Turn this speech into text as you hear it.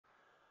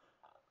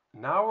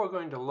Now we're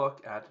going to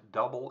look at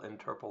double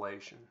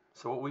interpolation.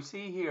 So what we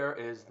see here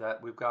is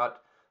that we've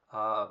got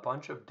a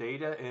bunch of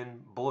data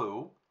in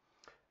blue,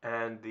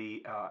 and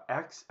the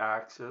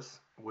x-axis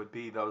would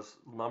be those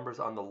numbers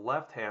on the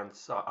left-hand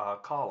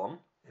column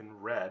in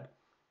red,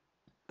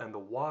 and the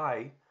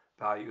y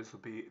values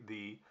would be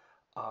the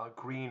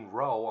green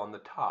row on the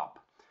top.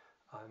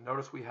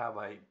 Notice we have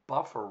a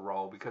buffer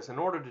row because in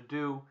order to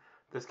do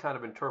this kind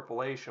of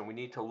interpolation, we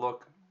need to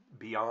look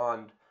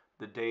beyond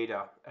the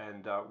data,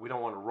 and we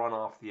don't want to run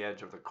off the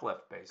edge of the cliff,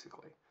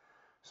 basically.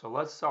 So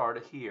let's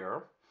start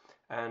here,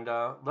 and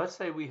let's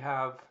say we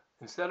have,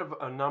 instead of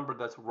a number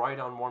that's right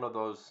on one of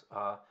those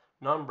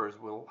numbers,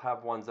 we'll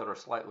have ones that are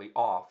slightly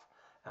off,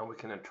 and we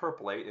can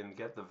interpolate and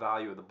get the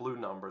value of the blue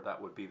number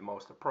that would be the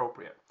most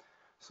appropriate.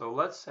 So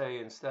let's say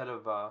instead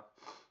of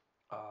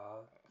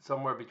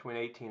somewhere between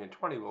 18 and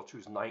 20, we'll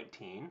choose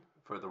 19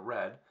 for the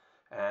red,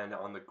 and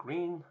on the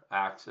green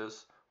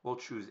axis, we'll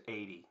choose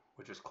 80,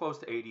 which is close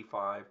to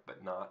 85,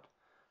 but not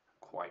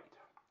quite.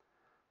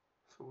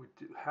 So what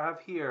we have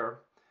here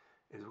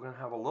is we're going to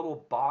have a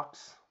little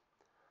box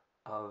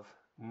of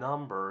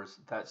numbers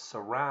that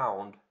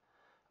surround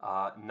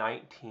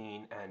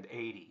 19 and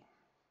 80.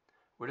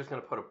 We're just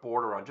going to put a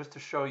border on just to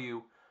show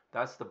you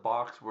that's the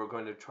box we're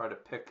going to try to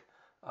pick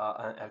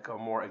a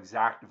more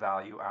exact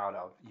value out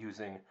of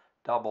using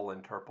double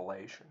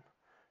interpolation.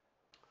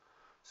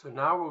 So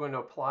now we're going to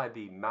apply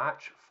the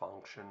match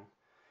function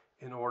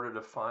in order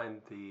to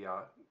find the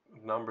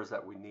numbers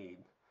that we need.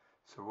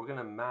 So we're going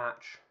to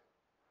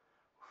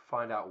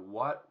find out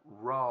what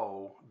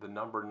row the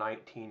number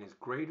 19 is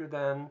greater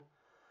than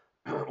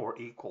or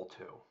equal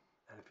to.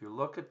 And if you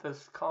look at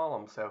this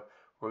column, so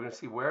we're going to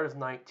see where is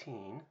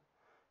 19,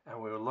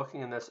 and we're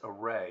looking in this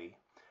array.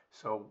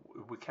 So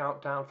if we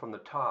count down from the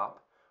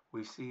top,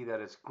 we see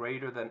that it's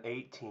greater than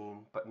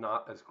 18, but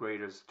not as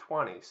great as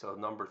 20. So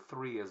number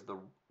 3 is the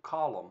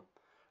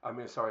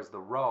is the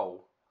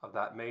row of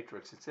that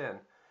matrix it's in.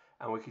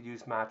 And we could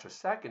use match a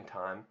second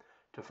time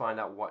to find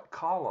out what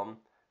column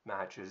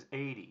matches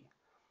 80.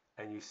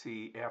 And you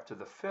see after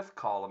the 5th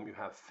column you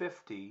have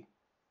 50,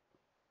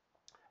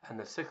 and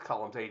the 6th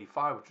column is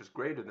 85, which is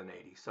greater than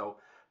 80. So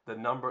the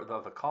number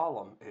of the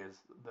column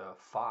is the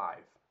 5.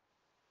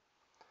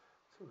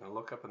 So we're going to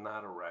look up in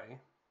that array.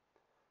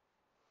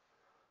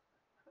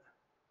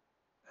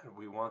 And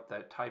we want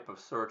that type of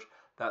search.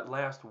 That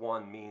last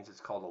one means it's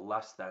called a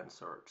less than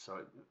search. So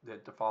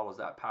it follows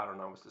that pattern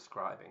I was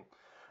describing.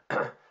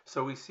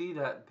 So we see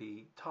that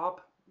the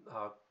top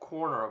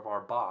corner of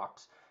our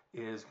box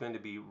is going to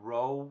be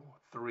row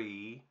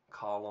 3,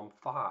 column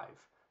 5.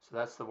 So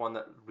that's the one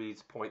that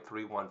reads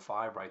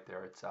 0.315 right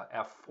there. It's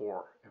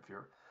F4 if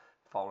you're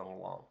following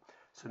along.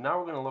 So now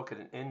we're going to look at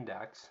an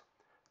index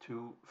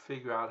to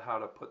figure out how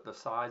to put the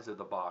size of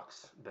the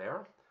box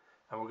there.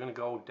 And we're going to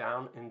go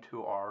down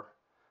into our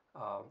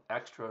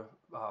extra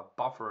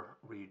buffer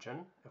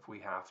region if we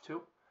have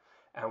to,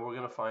 and we're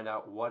going to find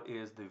out what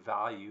is the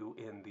value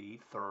in the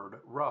 3rd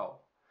row.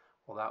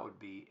 Well, that would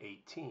be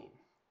 18,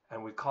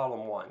 and we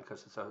column 1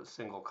 because it's a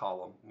single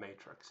column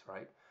matrix,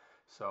 right?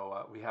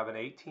 So we have an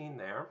 18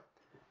 there,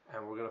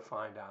 and we're going to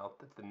find out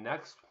that the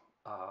next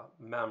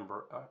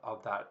member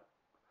of that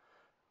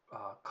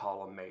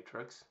column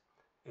matrix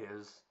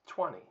is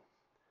 20.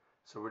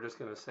 So we're just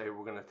going to say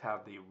we're going to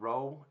have the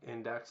row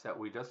index that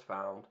we just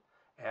found,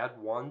 add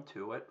 1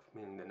 to it,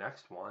 meaning the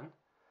next one,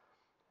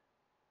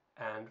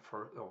 and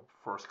for the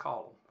first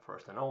column,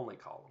 first and only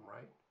column,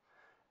 right?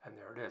 And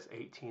there it is,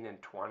 18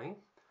 and 20.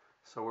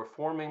 So we're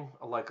forming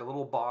like a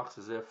little box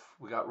as if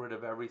we got rid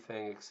of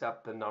everything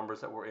except the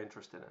numbers that we're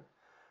interested in.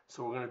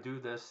 So we're going to do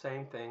this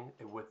same thing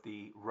with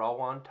the row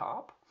on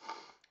top.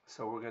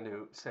 So we're going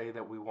to say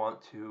that we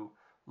want to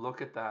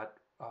look at that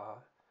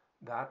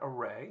that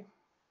array,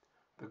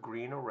 the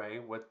green array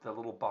with the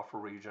little buffer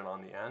region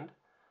on the end.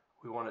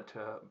 We want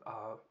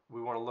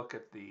to look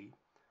at the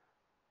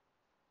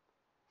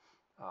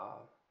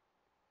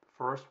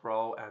first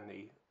row and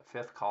the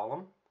 5th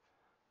column,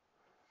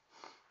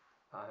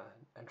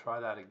 and try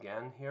that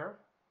again here.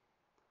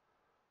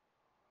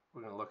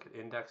 We're going to look at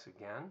index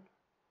again,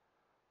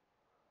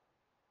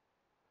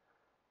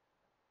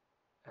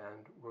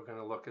 and we're going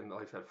to look in,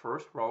 like I said,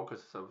 first row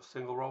because it's a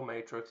single row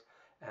matrix,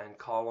 and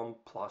column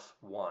plus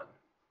 1.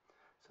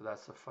 So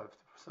that's the 5th.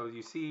 So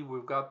you see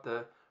we've got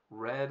the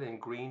red and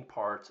green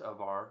parts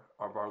of our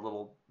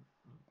little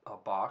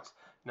box.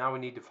 Now we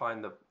need to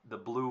find the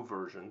blue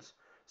versions.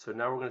 So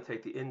now we're going to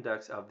take the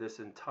index of this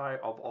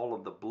of all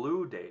of the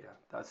blue data.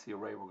 That's the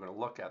array we're going to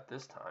look at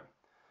this time.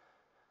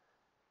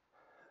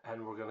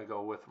 And we're going to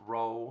go with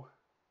row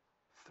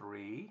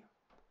 3,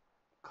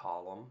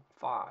 column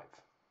 5.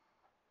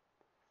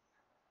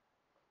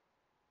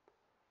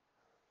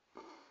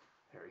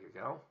 There you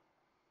go.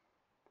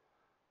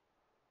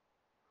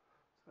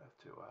 So I have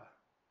to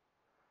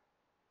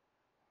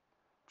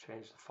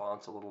change the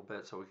fonts a little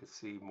bit so we can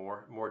see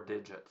more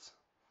digits.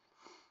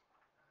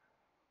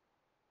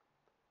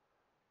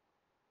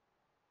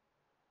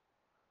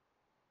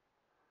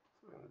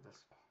 So we're going to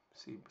just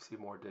see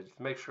more digits.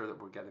 Make sure that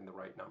we're getting the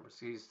right number.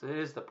 See, it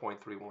is the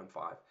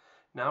 0.315.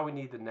 Now we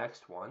need the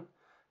next one.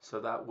 So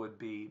that would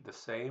be the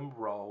same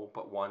row,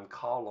 but one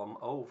column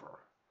over.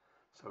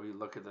 So you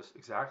look at this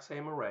exact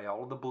same array,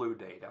 all of the blue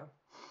data,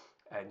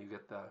 and you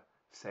get the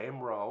same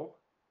row,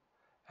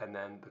 and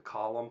then the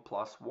column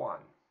plus 1.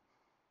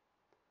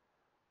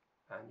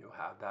 And you'll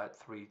have that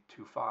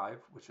 325,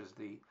 which is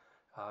the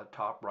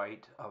top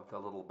right of the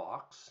little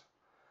box.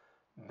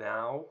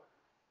 Now,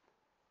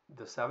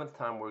 the 7th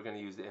time we're going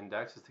to use the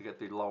index is to get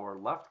the lower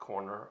left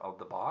corner of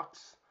the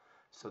box.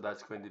 So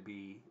that's going to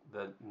be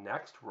the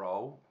next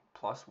row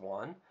plus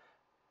 1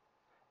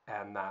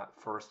 and that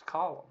first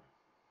column.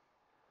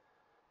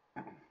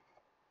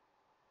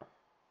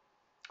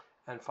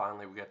 And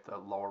finally we get the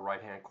lower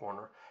right hand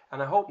corner.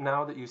 And I hope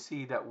now that you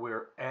see that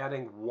we're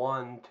adding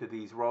 1 to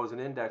these rows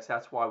and index,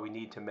 that's why we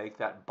need to make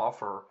that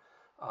buffer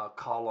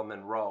column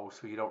and row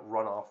so you don't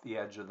run off the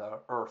edge of the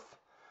earth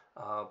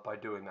by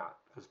doing that.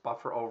 Because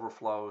buffer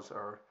overflows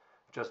are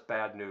just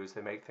bad news.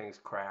 They make things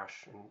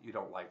crash and you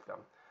don't like them.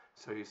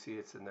 So you see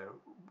it's in the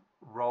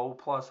row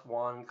plus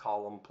 1,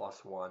 column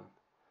plus 1,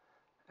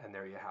 and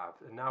there you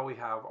have. And now we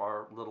have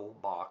our little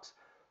box.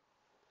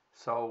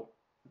 So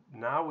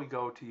now we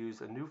go to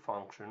use a new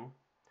function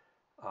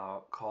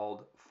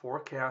called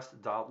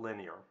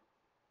FORECAST.LINEAR.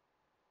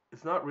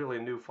 It's not really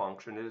a new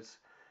function.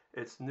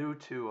 It's new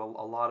to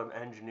a lot of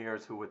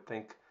engineers who would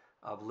think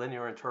of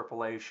linear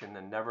interpolation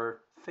and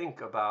never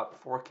think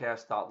about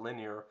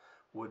FORECAST.LINEAR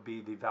would be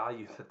the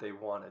value that they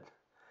wanted.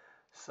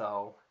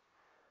 So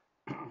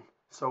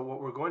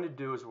what we're going to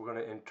do is we're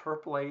going to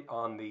interpolate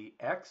on the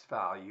x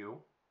value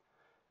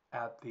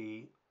at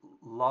the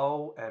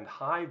low and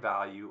high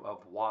value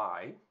of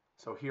y.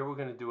 So here we're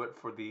going to do it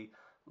for the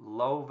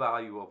low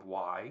value of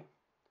y.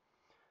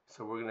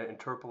 So we're going to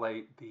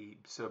interpolate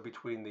so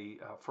between the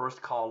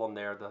first column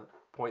there, the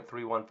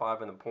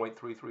 0.315 and the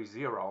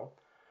 0.330,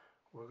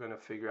 we're going to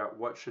figure out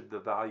what should the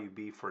value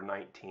be for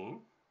 19.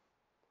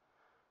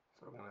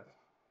 So we're going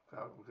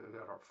to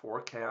get our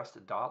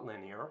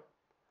FORECAST.LINEAR.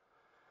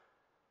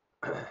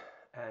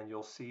 And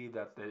you'll see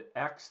that the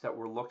x that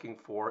we're looking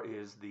for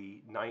is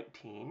the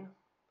 19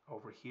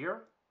 over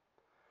here.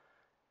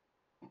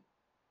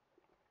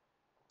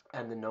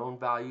 And the known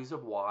values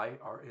of y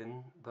are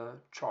in the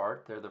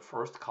chart. They're the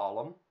first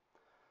column,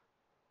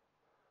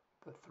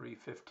 the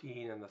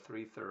 315 and the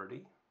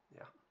 330.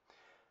 Yeah.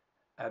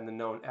 And the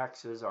known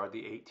x's are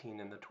the 18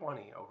 and the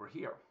 20 over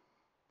here.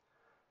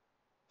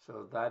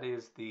 So that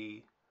is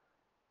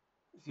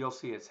you'll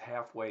see it's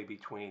halfway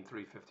between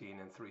 315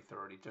 and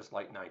 330, just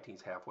like 19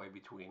 is halfway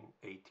between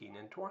 18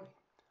 and 20.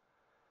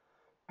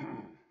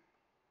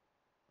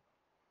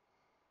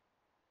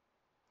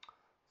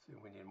 See,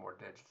 we need more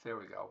digits. There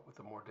we go. With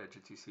the more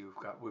digits, you see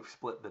we've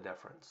split the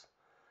difference.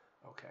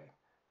 Okay.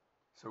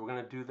 So we're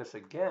going to do this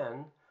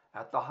again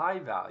at the high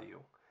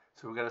value.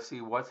 So we're going to see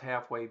what's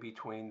halfway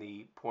between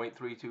the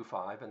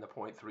 0.325 and the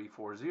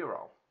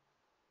 0.340.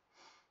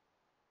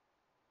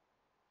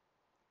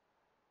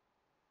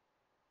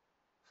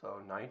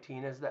 So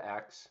 19 is the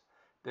x.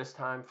 This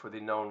time for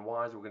the known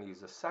y's, we're going to use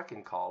the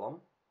second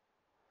column.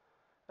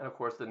 And of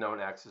course the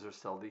known x's are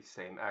still the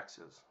same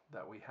x's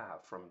that we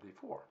have from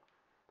before.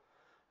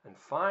 And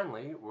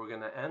finally, we're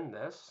going to end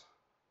this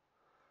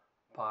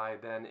by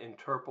then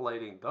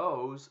interpolating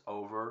those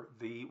over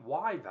the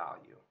y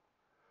value.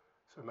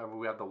 So remember,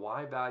 we have the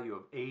y value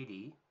of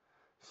 80.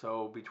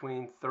 So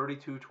between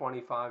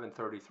 3225 and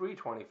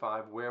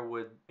 3325, where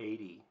would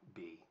 80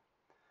 be?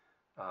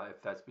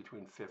 If that's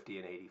between 50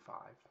 and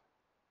 85.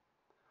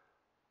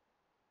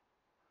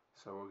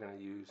 So we're going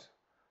to use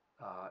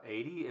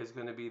 80 is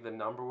going to be the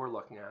number we're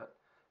looking at.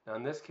 Now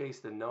in this case,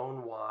 the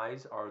known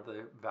y's are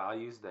the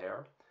values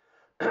there,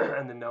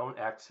 and the known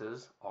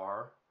x's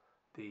are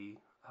the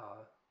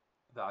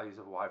values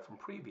of y from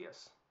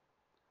previous.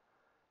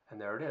 And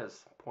there it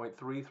is,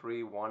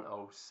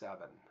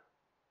 0.33107.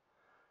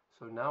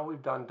 So now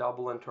we've done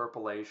double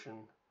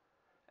interpolation,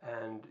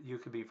 and you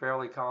could be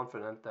fairly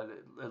confident that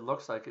it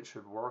looks like it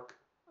should work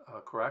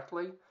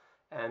correctly.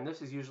 And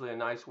this is usually a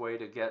nice way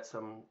to get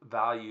some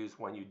values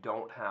when you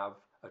don't have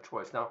a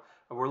choice. Now,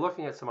 we're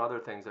looking at some other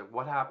things. Like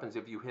what happens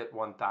if you hit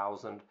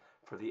 1000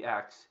 for the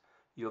x?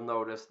 You'll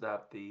notice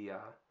that the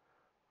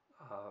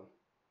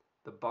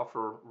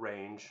buffer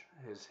range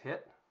is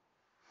hit.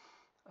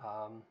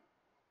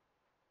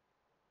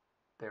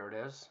 There it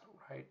is,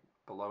 right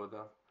below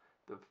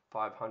the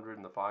 500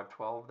 and the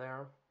 512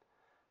 there.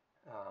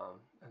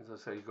 And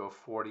let's say you go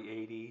 40,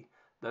 80.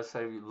 Let's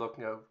say you're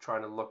looking at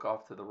trying to look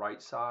off to the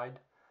right side.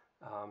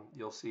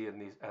 You'll see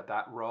at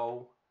that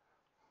row,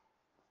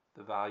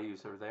 the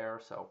values are there.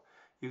 So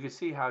you can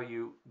see how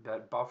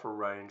that buffer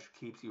range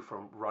keeps you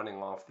from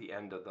running off the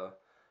end of the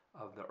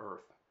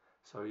earth.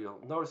 So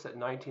you'll notice that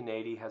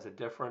 1980 has a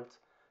difference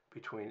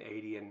between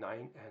 80 and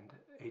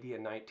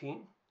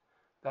 19.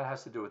 That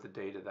has to do with the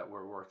data that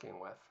we're working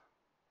with.